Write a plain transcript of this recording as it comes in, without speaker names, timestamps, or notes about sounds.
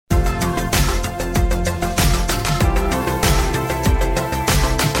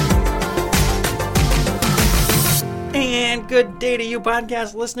good day to you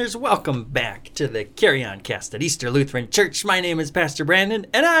podcast listeners. Welcome back to the Carry On Cast at Easter Lutheran Church. My name is Pastor Brandon,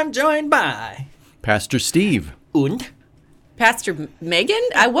 and I'm joined by... Pastor Steve. Und. Pastor Megan?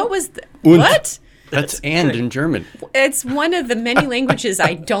 What was... Und. What? That's and in German. It's one of the many languages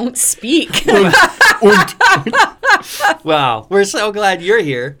I don't speak. Well, we're so glad you're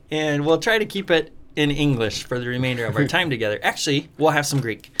here, and we'll try to keep it in English for the remainder of our time together. Actually, we'll have some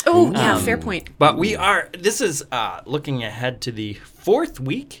Greek. Oh, yeah, fair point. But this is looking ahead to the fourth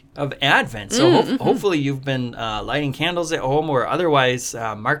week of Advent. So hopefully you've been lighting candles at home or otherwise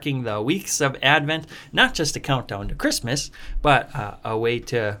marking the weeks of Advent, not just a countdown to Christmas, but a way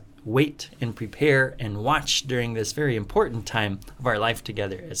to wait and prepare and watch during this very important time of our life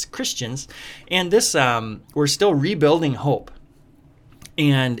together as Christians. And this, we're still rebuilding hope.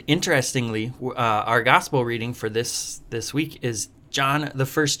 And interestingly, our gospel reading for this week is John, the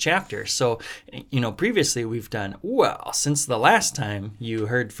first chapter. So, previously we've done, since the last time you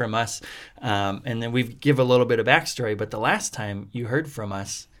heard from us, and then we give a little bit of backstory, but the last time you heard from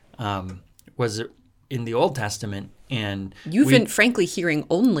us was in the Old Testament. And you've been, frankly, hearing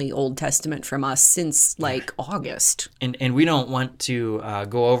only Old Testament from us since, August. And we don't want to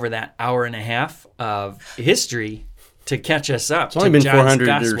go over that hour and a half of history to catch us up. It's only been 400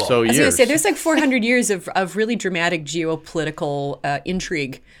 or so years. I was going to say, there's 400 years of really dramatic geopolitical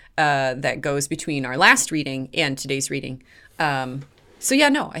intrigue that goes between our last reading and today's reading. I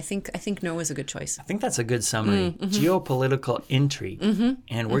think no is a good choice. I think that's a good summary. Geopolitical intrigue.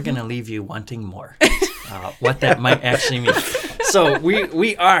 And we're going to leave you wanting more. What that might actually mean. So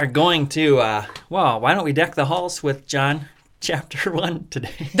we are going to, why don't we deck the halls with John chapter 1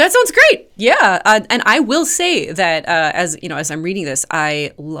 today? That sounds great. Yeah. And I will say that as I'm reading this,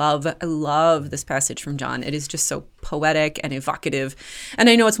 I love this passage from John. It is just so poetic and evocative. And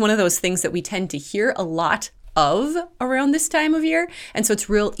I know it's one of those things that we tend to hear a lot of around this time of year. And so it's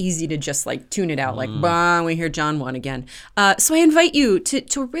real easy to just tune it out, we hear John 1 again. So I invite you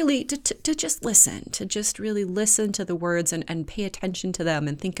to really just listen, to just really listen to the words and pay attention to them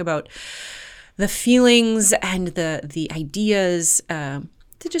and think about the feelings and the ideas,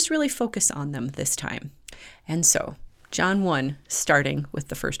 to just really focus on them this time. And so, John 1, starting with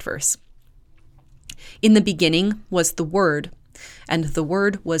the first verse. In the beginning was the Word, and the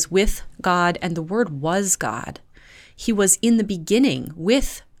Word was with God, and the Word was God. He was in the beginning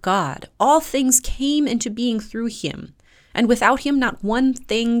with God. All things came into being through him, and without him not one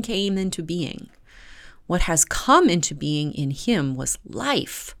thing came into being. What has come into being in him was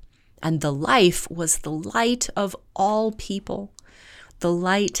life, and the life was the light of all people. The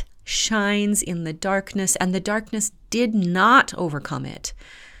light shines in the darkness, and the darkness did not overcome it.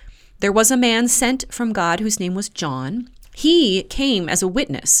 There was a man sent from God whose name was John. He came as a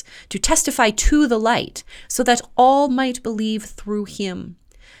witness to testify to the light, so that all might believe through him.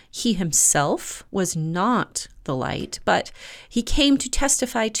 He himself was not the light, but he came to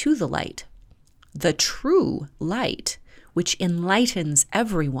testify to the light. The true light, which enlightens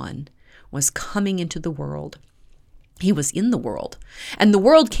everyone, was coming into the world. He was in the world, and the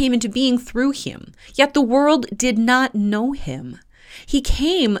world came into being through him, yet the world did not know him. He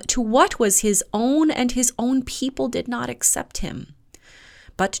came to what was his own, and his own people did not accept him.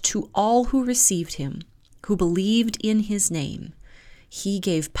 But to all who received him, who believed in his name, he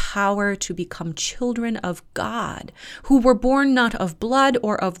gave power to become children of God, who were born not of blood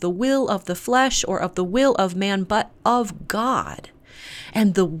or of the will of the flesh or of the will of man, but of God.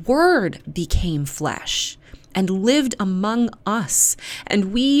 And the Word became flesh and lived among us,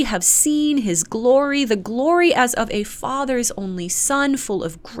 and we have seen his glory, the glory as of a Father's only Son, full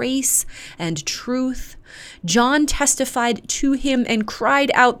of grace and truth. John testified to him and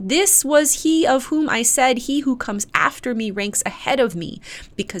cried out, "This was he of whom I said, he who comes after me ranks ahead of me,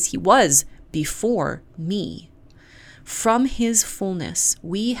 because he was before me." From his fullness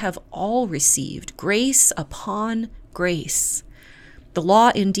we have all received grace upon grace. The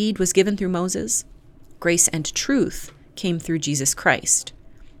law indeed was given through Moses. Grace and truth came through Jesus Christ.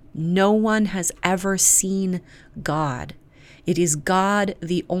 No one has ever seen God. It is God,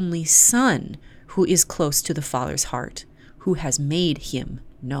 the only Son, who is close to the Father's heart, who has made him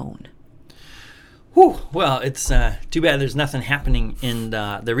known. Whew. Well, it's too bad there's nothing happening in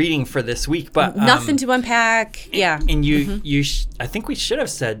the reading for this week, but nothing to unpack. Yeah, and I think we should have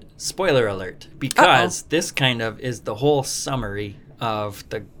said spoiler alert, because this kind of is the whole summary of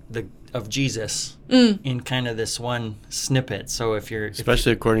of Jesus in kind of this one snippet. So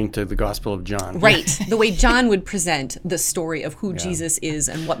especially according to the Gospel of John, right? The way John would present the story of who Jesus is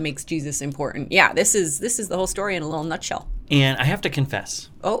and what makes Jesus important. Yeah, this is the whole story in a little nutshell. And I have to confess,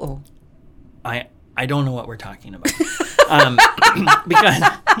 I don't know what we're talking about.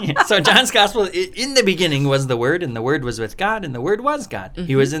 So John's gospel, in the beginning was the Word, and the Word was with God, and the Word was God.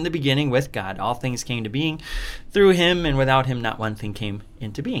 He was in the beginning with God. All things came to being through him, and without him not one thing came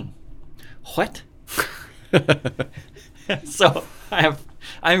into being. What? So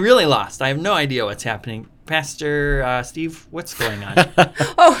I'm really lost. I have no idea what's happening. Pastor Steve, what's going on?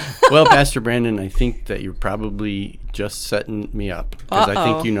 Well, Pastor Brandon, I think that you're probably just setting me up because I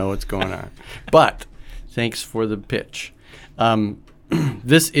think you know what's going on. But thanks for the pitch.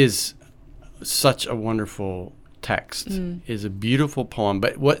 This is such a wonderful text. Is a beautiful poem.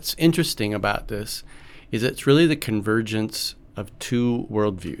 But what's interesting about this is it's really the convergence of two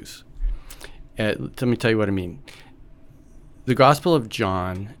worldviews. Let me tell you what I mean. The Gospel of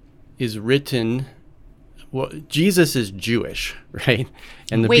John is written. Well, Jesus is Jewish, right?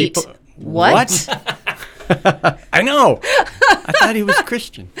 And the Wait, people. what? I know. I thought he was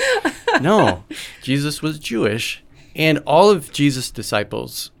Christian. No, Jesus was Jewish, and all of Jesus'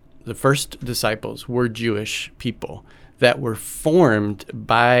 disciples, the first disciples, were Jewish people that were formed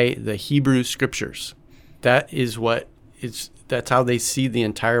by the Hebrew Scriptures. That's how they see the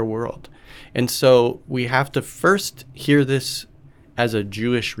entire world. And so we have to first hear this as a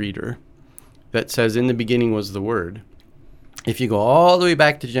Jewish reader that says, in the beginning was the Word. If you go all the way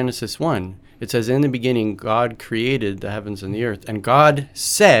back to Genesis 1, it says, in the beginning, God created the heavens and the earth. And God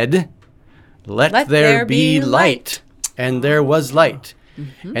said, let there be light. And there was light.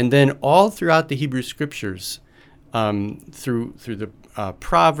 Mm-hmm. And then all throughout the Hebrew Scriptures, through the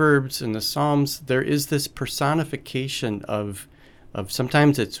Proverbs and the Psalms, there is this personification of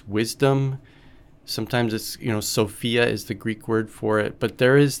sometimes it's wisdom, sometimes it's, Sophia is the Greek word for it, but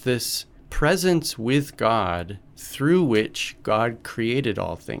there is this presence with God through which God created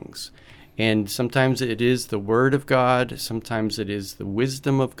all things. And sometimes it is the Word of God, sometimes it is the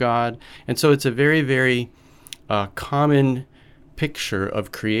wisdom of God. And so it's a very, very common picture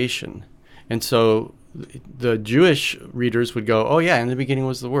of creation. And so the Jewish readers would go, oh yeah, in the beginning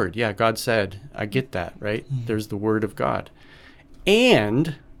was the Word. Yeah, God said, I get that, right? Mm-hmm. There's the Word of God.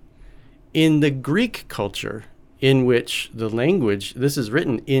 And in the Greek culture, in which the language, this is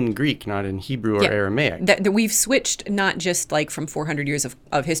written in Greek, not in Hebrew or Aramaic. That we've switched not just like from 400 years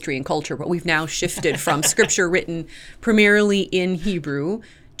of history and culture, but we've now shifted from scripture written primarily in Hebrew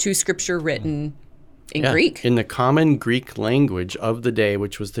to scripture written in Greek. In the common Greek language of the day,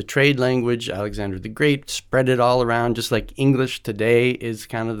 which was the trade language. Alexander the Great spread it all around, just like English today is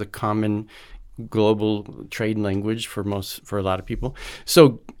kind of the common global trade language for a lot of people.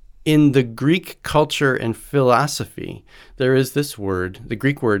 So in the Greek culture and philosophy, there is this word. The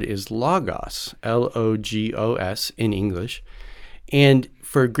Greek word is logos, Logos in English. And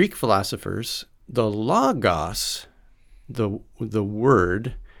for Greek philosophers, the logos, the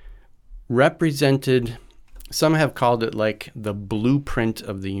word, represented, some have called it like the blueprint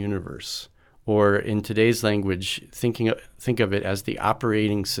of the universe. Or in today's language, think of it as the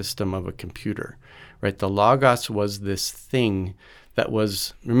operating system of a computer, right? The logos was this thing that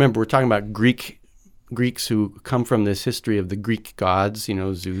was, remember, we're talking about Greeks who come from this history of the Greek gods,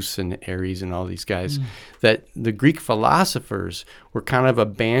 Zeus and Ares and all these guys, that the Greek philosophers were kind of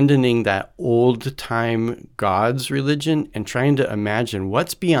abandoning that old-time gods religion and trying to imagine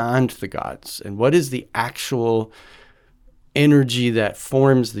what's beyond the gods and what is the actual energy that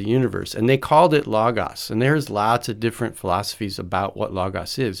forms the universe. And they called it logos. And there's lots of different philosophies about what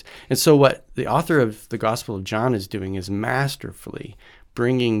logos is. And so what the author of the Gospel of John is doing is masterfully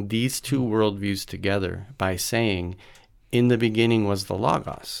bringing these two worldviews together by saying, in the beginning was the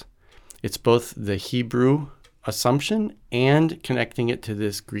logos. It's both the Hebrew assumption and connecting it to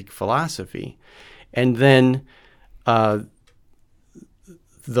this Greek philosophy. And then the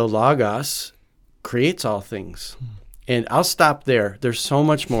logos creates all things. And I'll stop there. There's so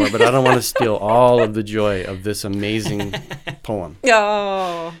much more, but I don't want to steal all of the joy of this amazing poem.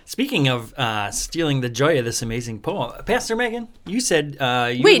 Oh. Speaking of stealing the joy of this amazing poem, Pastor Megan, you said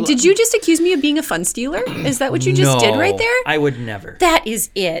Wait, did you just accuse me of being a fun stealer? Is that what you just did right there? I would never. That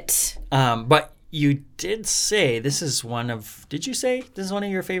is it. But you did say this is one of your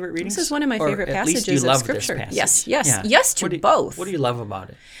favorite readings? This is one of my favorite passages of Scripture. Yes to both. What do you love about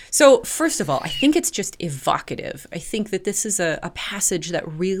it? So first of all, I think it's just evocative. I think that this is a passage that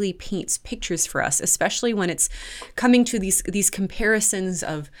really paints pictures for us, especially when it's coming to these comparisons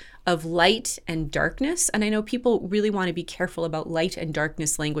of light and darkness. And I know people really want to be careful about light and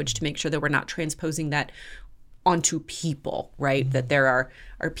darkness language to make sure that we're not transposing that onto people, right? Mm-hmm. That there are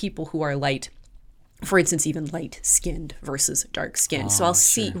people who are light, for instance, even light-skinned versus dark-skinned. So I'll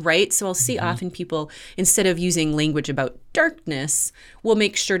see, right? So I'll see often people, instead of using language about darkness, will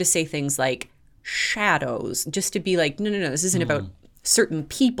make sure to say things like shadows, just to be like, no, this isn't about certain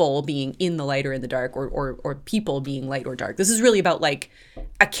people being in the light or in the dark, or people being light or dark. This is really about like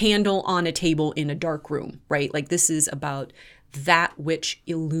a candle on a table in a dark room, right? Like this is about that which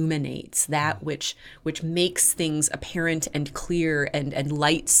illuminates, that which makes things apparent and clear and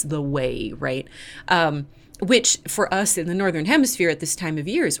lights the way, right? Which for us in the Northern Hemisphere at this time of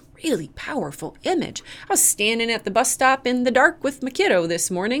year is a really powerful image. I was standing at the bus stop in the dark with my kiddo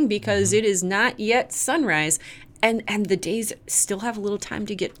this morning because it is not yet sunrise, and the days still have a little time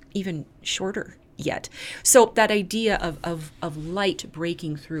to get even shorter yet. So that idea of light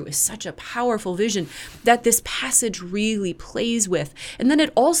breaking through is such a powerful vision that this passage really plays with. And then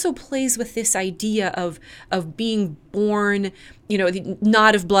it also plays with this idea of being born,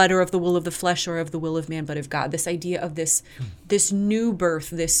 not of blood or of the will of the flesh or of the will of man, but of God. This idea of this new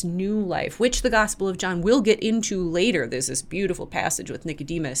birth, this new life, which the Gospel of John will get into later. There's this beautiful passage with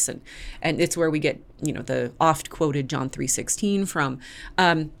Nicodemus, and it's where we get, the oft quoted John 3:16 from.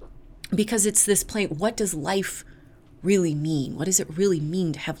 Because it's this plain, what does life really mean? What does it really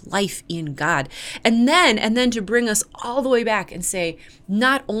mean to have life in God? And then to bring us all the way back and say,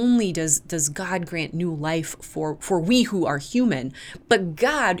 not only does God grant new life for we who are human, but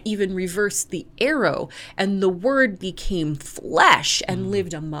God even reversed the arrow, and the Word became flesh and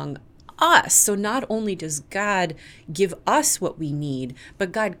lived among us. So not only does God give us what we need,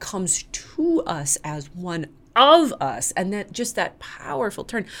 but God comes to us as one of us, and that powerful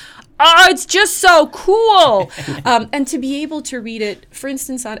turn. Oh, it's just so cool. And to be able to read it, for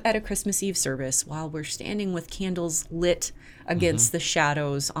instance, at a Christmas Eve service while we're standing with candles lit against the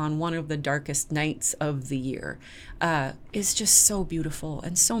shadows on one of the darkest nights of the year, is just so beautiful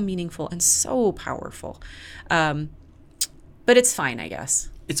and so meaningful and so powerful. But it's fine, I guess.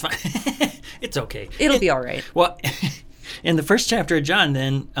 It's fine. It's okay. It'll be all right. Well, in the first chapter of John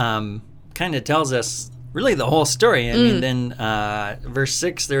then kind of tells us really the whole story. I mean, then verse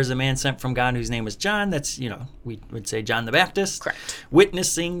 6, there's a man sent from God whose name was John. That's, we would say John the Baptist. Correct.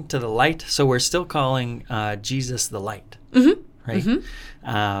 Witnessing to the light. So we're still calling Jesus the light. Right?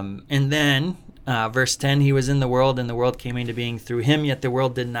 And then verse 10, he was in the world, and the world came into being through him, yet the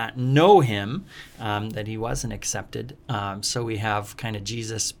world did not know him, that he wasn't accepted. So we have kind of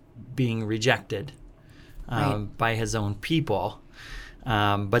Jesus being rejected by his own people.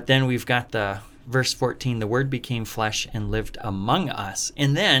 But then we've got verse 14, the Word became flesh and lived among us.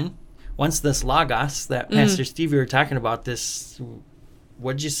 And then, once this Logos that Pastor Steve, you were talking about, this,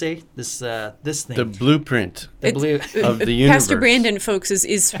 what did you say? This thing. The blueprint of the universe. Pastor Brandon, folks,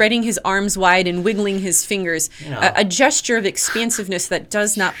 is spreading his arms wide and wiggling his fingers, a gesture of expansiveness that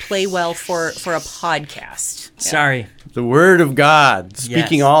does not play well for a podcast. Sorry. The Word of God,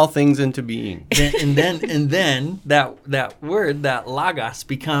 speaking all things into being. And then that word, that Logos,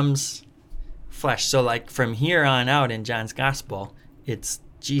 becomes flesh. So like from here on out in John's Gospel, it's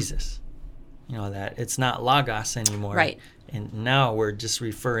Jesus. That it's not Logos anymore. Right. And now we're just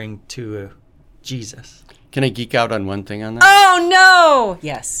referring to Jesus. Can I geek out on one thing on that? Oh, no!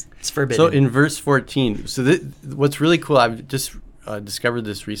 Yes. It's forbidden. So in verse 14, what's really cool, I've just discovered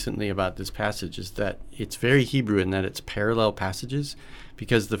this recently about this passage, is that it's very Hebrew in that it's parallel passages,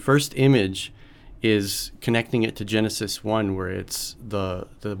 because the first image is connecting it to Genesis 1, where it's the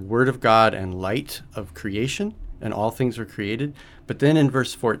Word of God and light of creation, and all things were created. But then in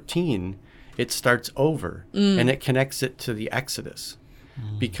verse 14, it starts over, and it connects it to the Exodus,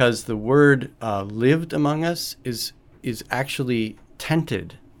 because the Word lived among us is actually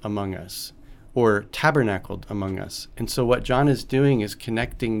tented among us, or tabernacled among us. And so what John is doing is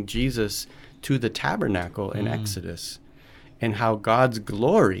connecting Jesus to the tabernacle in Exodus, and how God's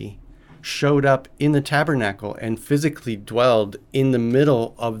glory showed up in the tabernacle and physically dwelled in the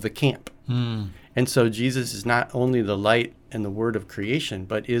middle of the camp. And so Jesus is not only the light and the Word of creation,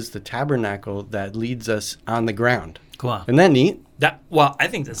 but is the tabernacle that leads us on the ground. Cool. Isn't that neat? I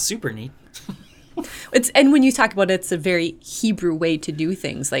think that's super neat. And when you talk about it, it's a very Hebrew way to do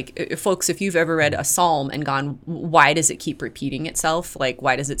things. Like, folks, if you've ever read a psalm and gone, why does it keep repeating itself? Like,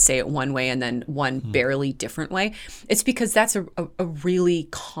 why does it say it one way and then one barely different way? It's because that's a really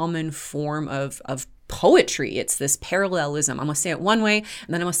common form of poetry. It's this parallelism. I'm going to say it one way, and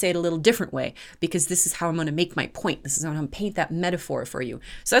then I'm going to say it a little different way, because this is how I'm going to make my point. This is how I'm going to paint that metaphor for you.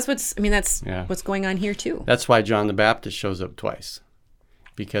 So that's what's going on here too. That's why John the Baptist shows up twice,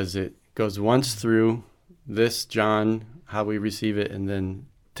 because it goes once through this John, how we receive it, and then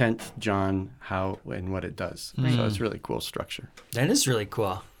 10th John, how and what it does. Right. So it's really cool structure. That is really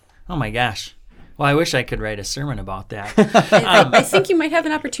cool. Oh my gosh. Well, I wish I could write a sermon about that. I think you might have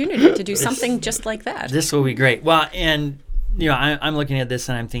an opportunity to do something just like that. This will be great. Well, and I'm looking at this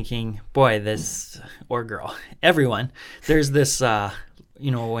and I'm thinking, boy, this, or girl, everyone, there's this,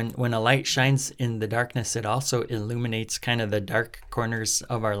 when a light shines in the darkness, it also illuminates kind of the dark corners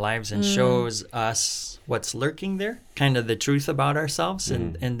of our lives and shows us what's lurking there, kind of the truth about ourselves.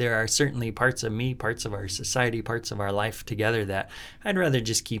 And there are certainly parts of me, parts of our society, parts of our life together that I'd rather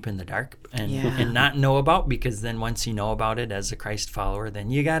just keep in the dark and not know about, because then once you know about it as a Christ follower, then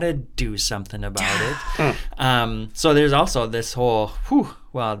you got to do something about it. So there's also this whole,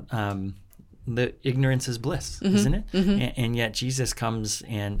 the ignorance is bliss, isn't it? And yet Jesus comes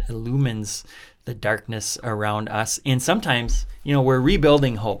and illumines the darkness around us. And sometimes, we're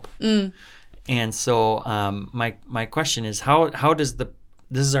rebuilding hope. And so my question is, how does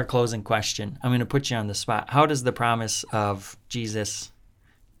this is our closing question. I'm going to put you on the spot. How does the promise of Jesus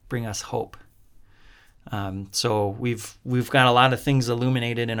bring us hope? So we've got a lot of things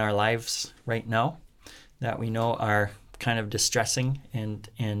illuminated in our lives right now that we know are kind of distressing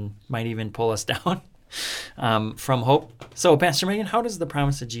and might even pull us down from hope. So, Pastor Megan, how does the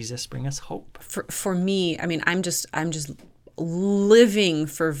promise of Jesus bring us hope? For me, I mean, I'm just living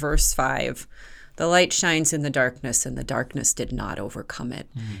for verse 5. The light shines in the darkness, and the darkness did not overcome it.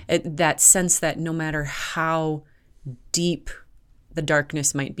 That sense that no matter how deep the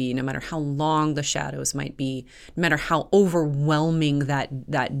darkness might be, no matter how long the shadows might be, no matter how overwhelming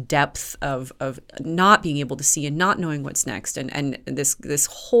that depth of not being able to see and not knowing what's next, and this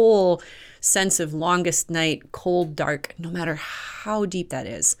whole sense of longest night, cold, dark, no matter how deep that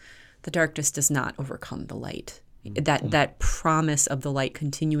is, the darkness does not overcome the light. That promise of the light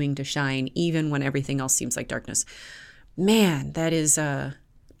continuing to shine even when everything else seems like darkness. Man, that is a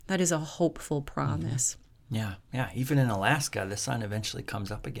hopeful promise. Yeah. Even in Alaska, the sun eventually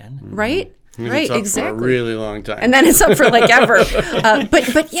comes up again. Right? And Right, it's up exactly. for a really long time. And then it's up for like ever.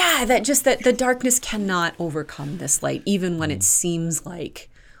 But yeah, that the darkness cannot overcome this light, even when it seems like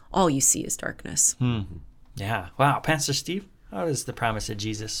all you see is darkness. Yeah. Wow. Pastor Steve, how does the promise of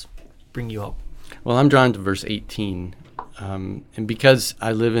Jesus bring you hope? Well, I'm drawn to verse 18. And because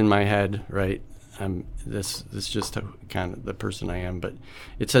I live in my head, right, this is just kind of the person I am, but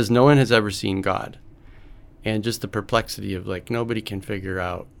it says no one has ever seen God. And just the perplexity of like nobody can figure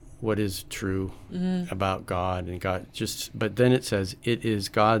out what is true about God and God. But then it says it is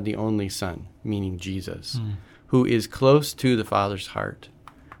God the only Son, meaning Jesus, who is close to the Father's heart,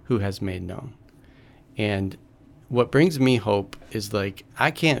 who has made known. And what brings me hope is like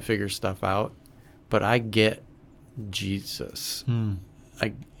I can't figure stuff out, but I get Jesus.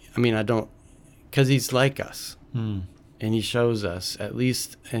 I mean I don't, because he's like us, and he shows us at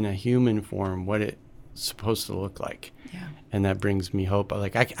least in a human form what it's supposed to look like. Yeah. And that brings me hope.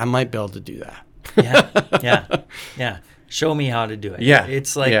 Like I might be able to do that. Yeah. Show me how to do it. Yeah.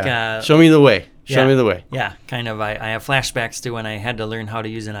 It's like show me the way. Show me the way. Yeah, kind of. I have flashbacks to when I had to learn how to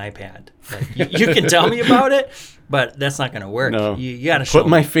use an iPad. Like, you can tell me about it, but that's not going to work. No. You got to show Put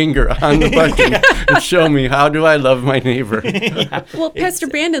my finger on the button and show me, how do I love my neighbor? Well, Pastor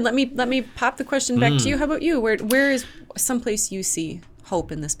Brandon, let me pop the question back to you. How about you? Where is someplace you see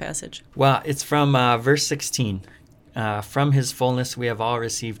hope in this passage? Well, it's from verse 16. From his fullness we have all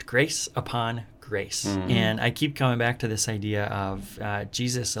received grace upon grace. And I keep coming back to this idea of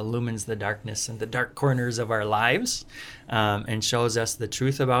Jesus illumines the darkness and the dark corners of our lives, and shows us the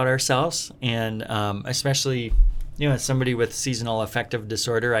truth about ourselves. And especially, as somebody with seasonal affective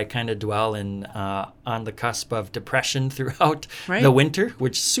disorder, I kind of dwell on the cusp of depression throughout the winter,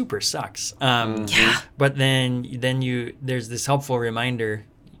 which super sucks. But then there's this helpful reminder.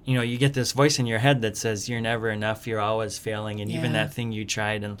 You get this voice in your head that says you're never enough, you're always failing, and even that thing you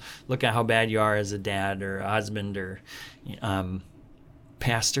tried, and look at how bad you are as a dad or a husband or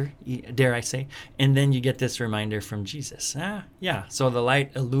pastor, dare I say. And then you get this reminder from Jesus. So the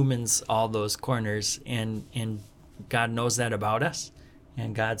light illumines all those corners, and God knows that about us,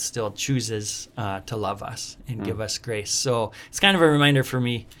 and God still chooses to love us and give us grace. So it's kind of a reminder for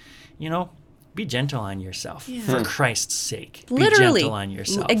me, be gentle on yourself for Christ's sake. Literally. Be gentle on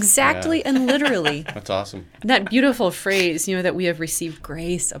yourself. Exactly, and literally. That's awesome. That beautiful phrase, that we have received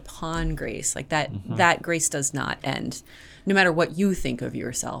grace upon grace, like that. That grace does not end, no matter what you think of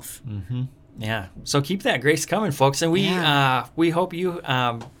yourself. Yeah. So keep that grace coming, folks, and we hope you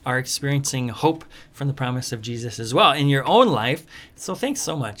are experiencing hope from the promise of Jesus as well in your own life. So thanks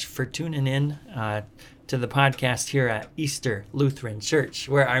so much for tuning in to the podcast here at Easter Lutheran Church,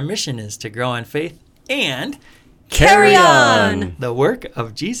 where our mission is to grow in faith and Carry on the work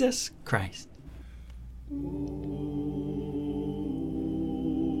of Jesus Christ.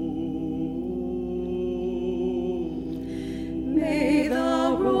 May the